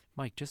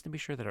 Mike, just to be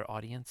sure that our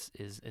audience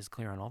is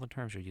clear on all the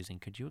terms you're using,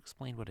 could you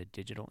explain what a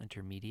digital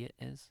intermediate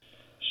is?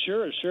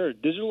 Sure.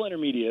 Digital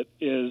intermediate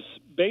is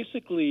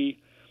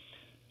basically,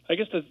 I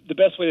guess the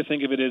best way to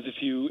think of it is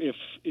if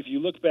you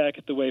look back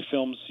at the way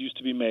films used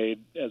to be made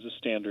as a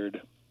standard,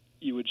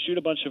 you would shoot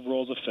a bunch of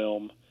rolls of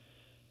film.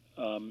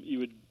 You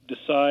would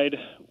decide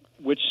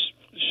which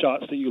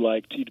shots that you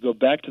liked. You'd go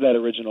back to that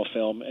original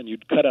film and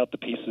you'd cut out the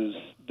pieces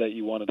that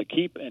you wanted to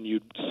keep, and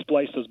you'd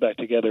splice those back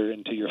together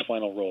into your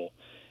final roll.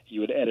 You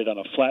would edit on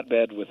a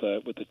flatbed with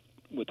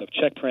a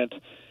check print,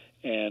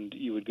 and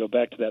you would go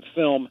back to that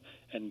film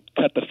and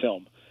cut the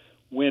film.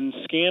 When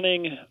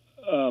scanning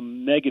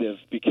negative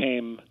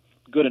became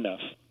good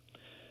enough,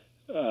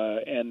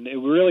 and it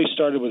really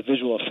started with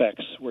visual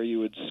effects, where you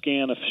would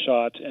scan a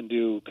shot and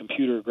do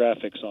computer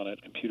graphics on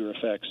it, computer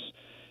effects,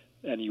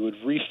 and you would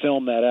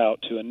refilm that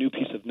out to a new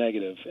piece of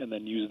negative and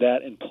then use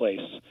that in place.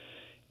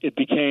 It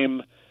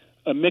became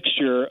a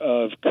mixture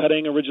of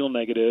cutting original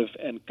negative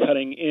and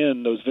cutting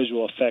in those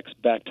visual effects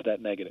back to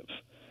that negative.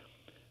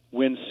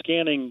 When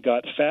scanning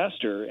got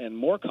faster and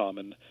more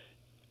common,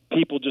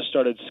 people just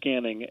started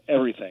scanning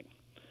everything.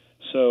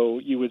 So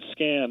you would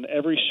scan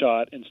every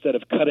shot. Instead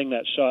of cutting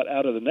that shot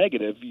out of the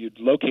negative, you'd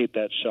locate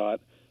that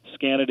shot,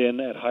 scan it in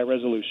at high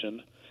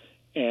resolution,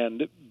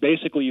 and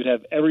basically you'd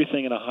have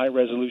everything in a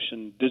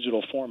high-resolution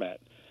digital format.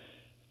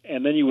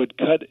 And then you would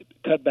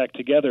cut back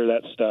together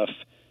that stuff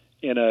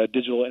in a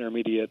digital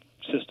intermediate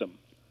system.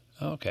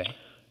 Okay.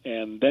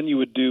 And then you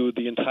would do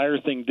the entire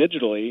thing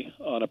digitally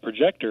on a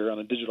projector, on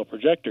a digital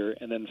projector,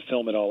 and then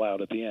film it all out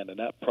at the end. And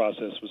that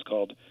process was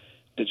called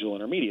digital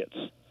intermediates.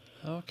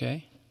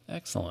 Okay.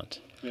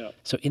 Excellent. Yeah.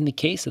 So in the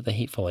case of the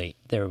Hateful Eight,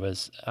 there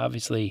was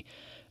obviously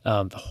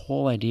the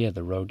whole idea of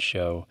the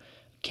roadshow,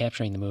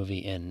 capturing the movie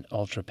in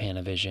Ultra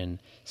Panavision,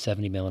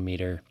 70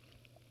 millimeter,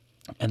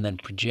 and then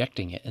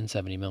projecting it in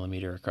 70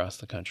 millimeter across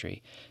the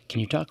country. Can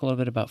you talk a little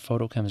bit about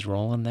Fotochem's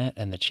role in that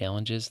and the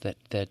challenges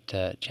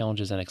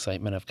challenges and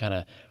excitement of kind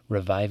of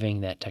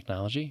reviving that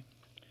technology?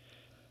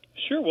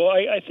 Sure. Well,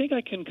 I think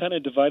I can kind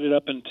of divide it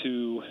up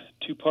into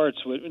two parts.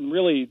 And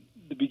really,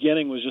 the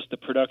beginning was just the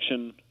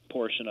production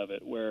portion of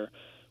it, where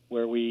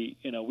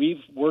we've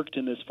worked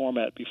in this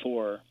format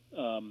before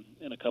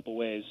in a couple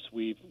ways.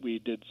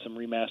 We did some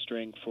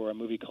remastering for a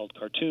movie called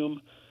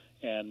Cartoon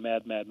and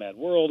Mad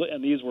World,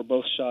 and these were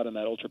both shot in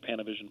that Ultra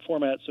Panavision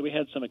format, so we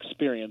had some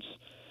experience,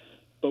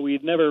 but we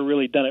had never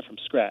really done it from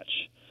scratch.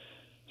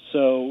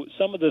 So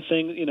some of the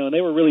things, and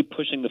they were really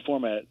pushing the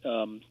format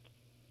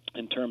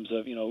in terms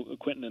of,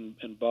 Quentin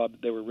and Bob,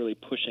 they were really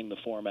pushing the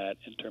format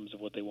in terms of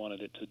what they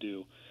wanted it to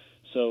do.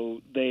 So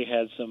they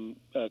had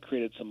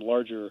created some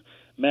larger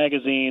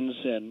magazines,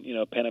 and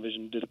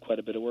Panavision did quite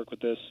a bit of work with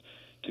this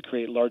to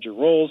create larger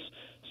rolls.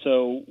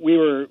 So we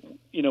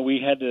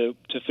had to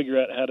figure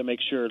out how to make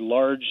sure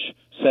large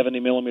 70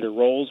 millimeter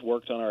rolls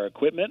worked on our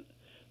equipment.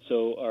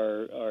 So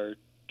our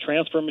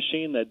transfer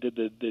machine that did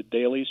the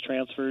dailies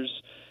transfers,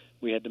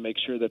 we had to make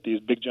sure that these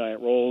big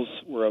giant rolls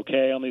were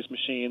okay on these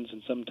machines,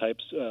 and some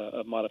types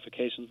of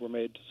modifications were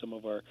made to some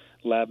of our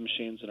lab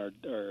machines and our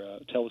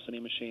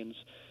telecine machines.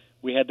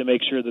 We had to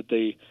make sure that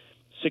the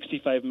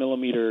 65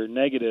 millimeter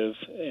negative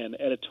and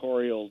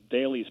editorial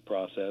dailies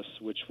process,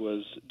 which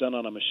was done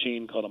on a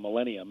machine called a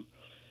Millennium,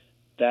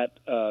 that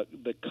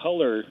the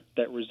color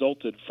that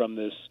resulted from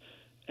this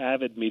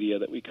Avid media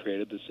that we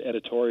created, this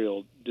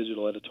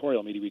digital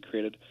editorial media we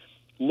created,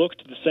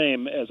 looked the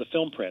same as a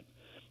film print.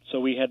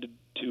 So we had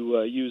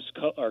to use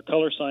our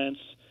color science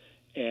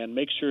and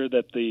make sure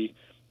that the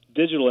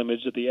digital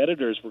image that the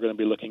editors were going to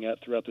be looking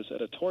at throughout this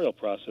editorial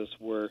process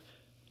were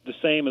the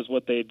same as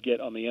what they'd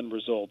get on the end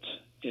result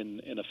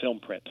in a film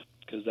print,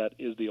 because that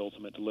is the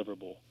ultimate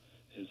deliverable.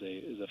 Is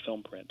a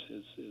film print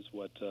is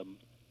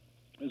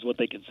what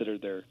they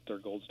considered their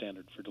gold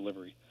standard for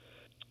delivery.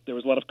 There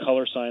was a lot of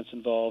color science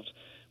involved.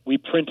 We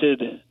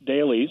printed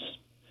dailies,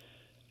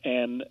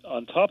 and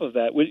on top of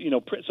that,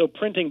 so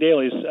printing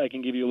dailies, I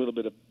can give you a little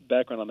bit of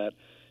background on that.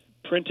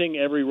 Printing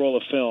every roll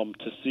of film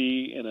to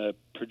see in a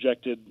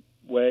projected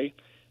way,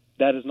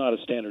 that is not a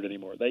standard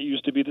anymore. That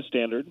used to be the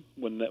standard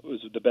when that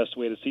was the best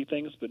way to see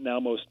things, but now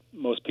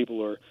most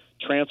people are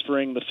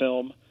transferring the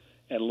film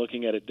and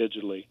looking at it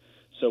digitally.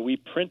 So we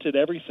printed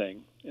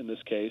everything, in this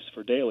case,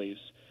 for dailies.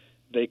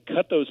 They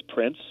cut those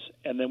prints,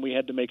 and then we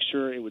had to make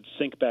sure it would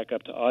sync back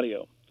up to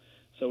audio.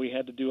 So we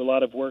had to do a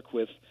lot of work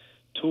with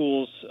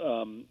tools.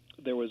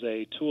 There was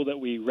a tool that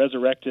we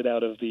resurrected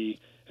out of the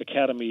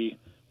Academy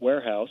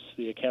warehouse,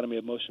 the Academy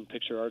of Motion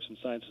Picture Arts and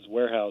Sciences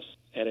warehouse,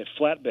 at a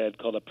flatbed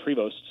called a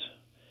Prevost.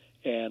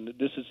 And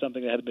this is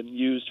something that had been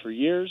used for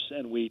years,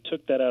 and we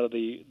took that out of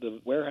the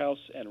warehouse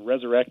and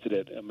resurrected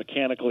it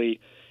mechanically,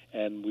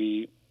 and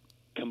we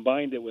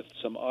combined it with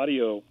some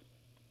audio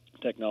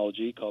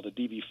technology called a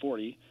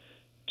DV40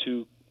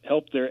 to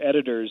help their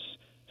editors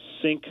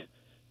sync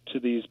to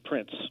these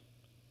prints.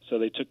 So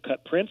they took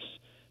cut prints,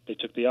 they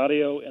took the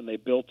audio, and they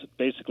built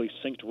basically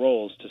synced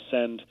rolls to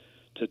send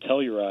to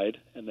Telluride,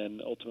 and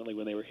then ultimately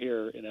when they were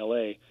here in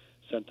L.A.,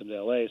 sent them to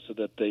L.A. so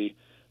that the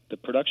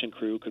production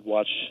crew could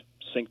watch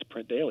synced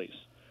print dailies.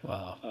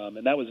 Wow.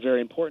 And that was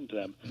very important to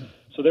them.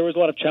 So there was a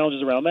lot of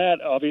challenges around that.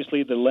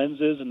 Obviously, the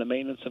lenses and the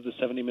maintenance of the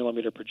 70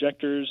 millimeter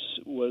projectors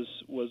was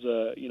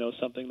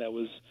something that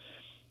was,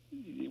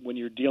 when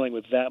you're dealing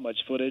with that much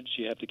footage,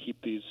 you have to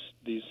keep these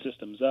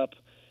systems up.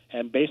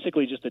 And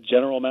basically, just the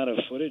general amount of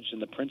footage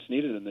and the prints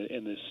needed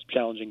in this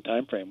challenging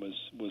time frame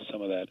was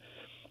some of that.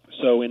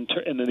 So, and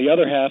then the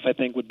other half, I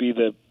think, would be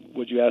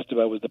what you asked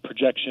about was the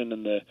projection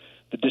and the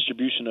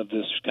distribution of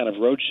this kind of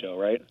roadshow,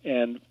 right?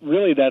 And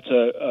really, that's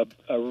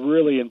a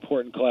really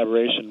important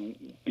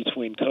collaboration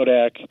between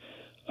Kodak,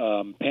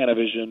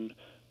 Panavision,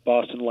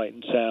 Boston Light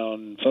and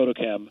Sound,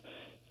 Fotokem.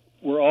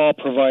 We're all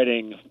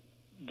providing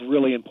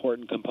really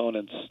important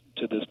components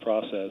to this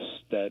process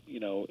that,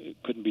 it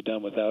couldn't be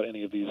done without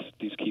any of these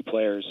key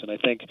players. And I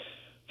think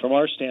from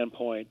our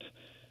standpoint,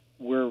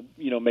 we're,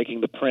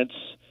 making the prints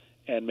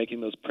and making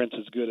those prints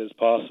as good as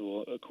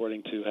possible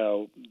according to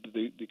how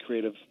the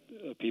creative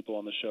people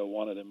on the show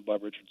wanted them.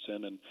 Bob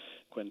Richardson and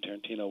Quentin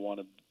Tarantino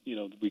wanted,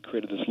 we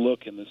created this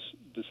look and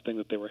this thing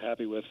that they were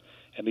happy with,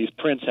 and these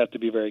prints have to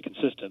be very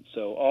consistent.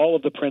 So all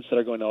of the prints that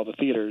are going to all the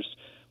theaters,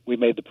 we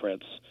made the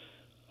prints.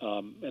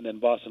 And then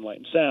Boston Light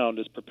and Sound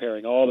is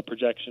preparing all the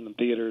projection and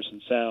theaters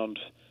and sound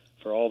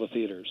for all the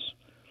theaters.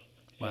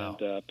 Wow.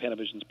 And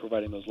Panavision's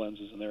providing those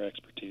lenses and their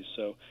expertise.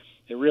 So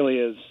it really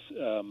is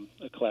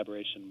a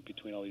collaboration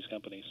between all these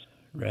companies.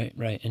 Right.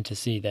 And to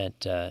see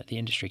that the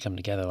industry come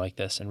together like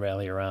this and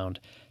rally around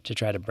to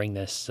try to bring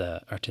this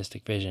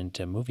artistic vision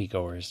to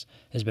moviegoers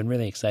has been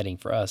really exciting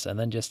for us. And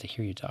then just to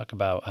hear you talk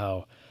about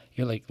how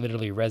you're like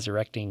literally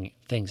resurrecting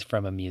things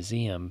from a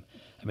museum.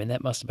 I mean,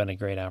 that must have been a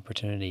great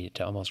opportunity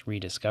to almost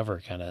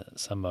rediscover kind of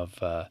some of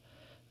the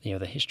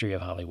history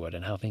of Hollywood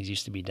and how things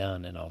used to be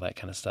done and all that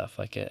kind of stuff.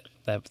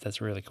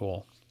 That's really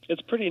cool.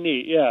 It's pretty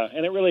neat, yeah,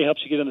 and it really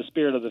helps you get in the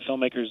spirit of the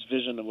filmmaker's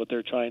vision and what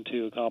they're trying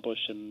to accomplish.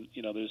 And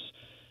there's,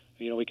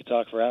 we could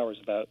talk for hours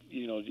about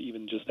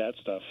even just that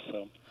stuff.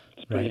 So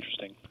it's pretty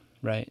interesting.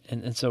 Right,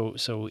 and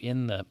so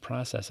in the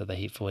process of the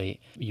Hateful Eight,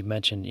 you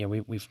mentioned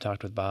we've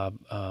talked with Bob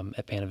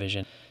at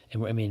Panavision,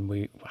 and I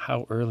mean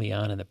how early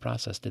on in the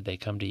process did they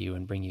come to you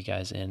and bring you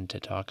guys in to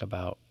talk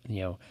about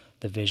the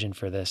vision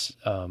for this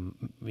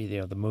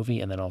the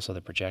movie and then also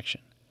the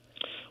projection?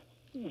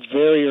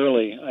 Very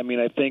early. I mean,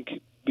 I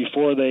think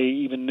before they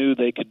even knew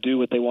they could do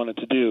what they wanted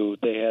to do,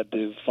 they had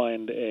to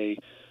find a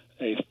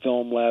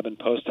film lab and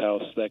post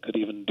house that could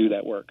even do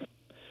that work.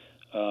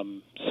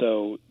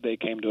 So they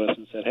came to us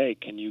and said, "Hey,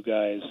 can you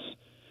guys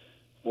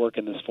work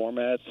in this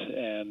format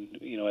and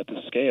at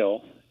this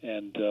scale?"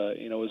 And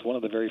it was one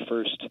of the very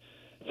first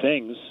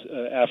things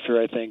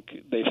after I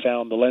think they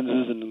found the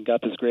lenses and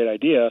got this great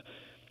idea.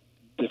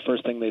 The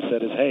first thing they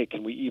said is, "Hey,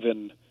 can we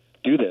even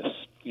do this?"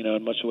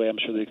 In much the way I'm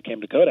sure they came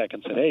to Kodak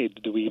and said, "Hey,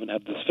 do we even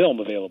have this film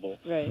available?"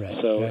 Right.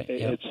 So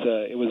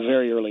it was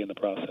very early in the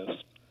process.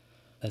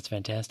 That's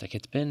fantastic.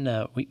 It's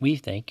been, we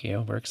think,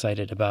 we're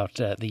excited about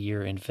the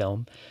year in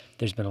film.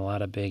 There's been a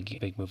lot of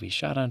big movies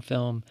shot on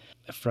film.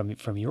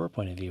 From your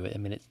point of view, I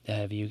mean,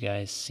 have you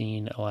guys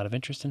seen a lot of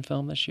interest in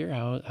film this year?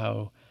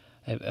 How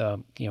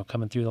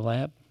coming through the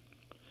lab?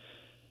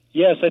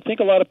 Yes, I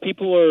think a lot of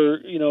people are,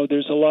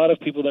 there's a lot of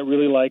people that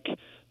really like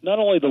not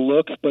only the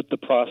look, but the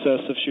process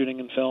of shooting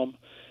in film.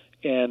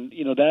 And,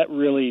 that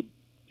really,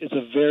 it's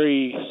a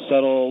very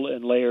subtle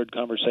and layered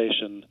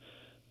conversation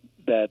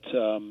that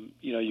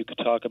you could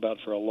talk about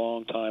for a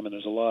long time, and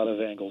there's a lot of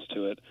angles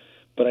to it.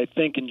 But I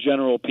think in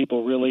general,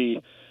 people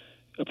really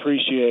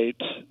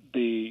appreciate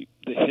the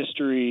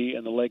history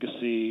and the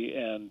legacy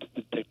and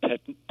the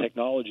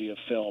technology of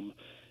film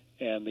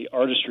and the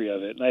artistry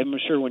of it. And I'm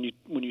sure when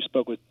you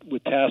spoke with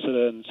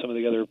Tacita and some of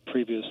the other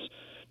previous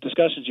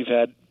discussions you've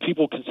had,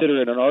 people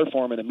consider it an art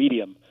form and a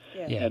medium,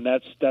 and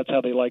that's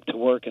how they like to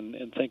work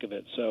and think of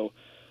it. So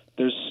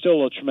there's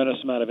still a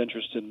tremendous amount of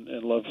interest and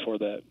love for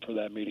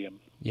that medium.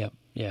 Yep,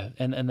 yeah,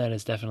 and that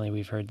is definitely,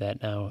 we've heard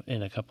that now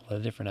in a couple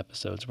of different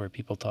episodes where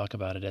people talk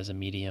about it as a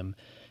medium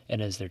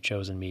and as their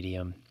chosen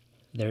medium.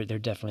 There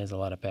definitely is a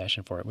lot of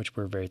passion for it, which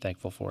we're very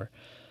thankful for.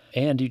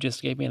 And you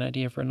just gave me an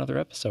idea for another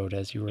episode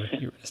as you were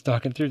just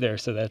talking through there.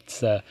 So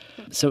that's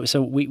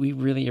so we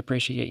really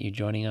appreciate you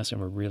joining us,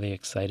 and we're really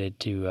excited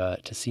to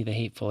see the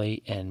Hateful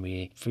Eight and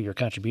for your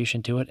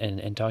contribution to it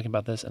and talking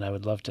about this. And I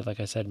would love to,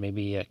 like I said,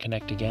 maybe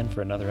connect again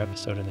for another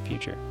episode in the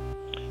future.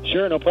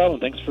 Sure, no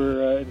problem. Thanks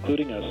for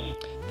including us.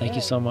 Thank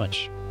you so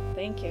much.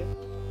 Thank you.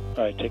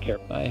 All right, take care.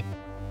 Bye.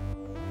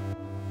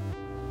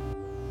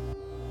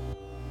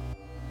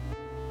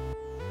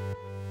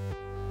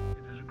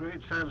 It is a great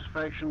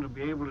satisfaction to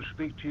be able to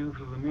speak to you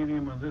through the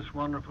medium of this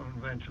wonderful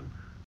invention.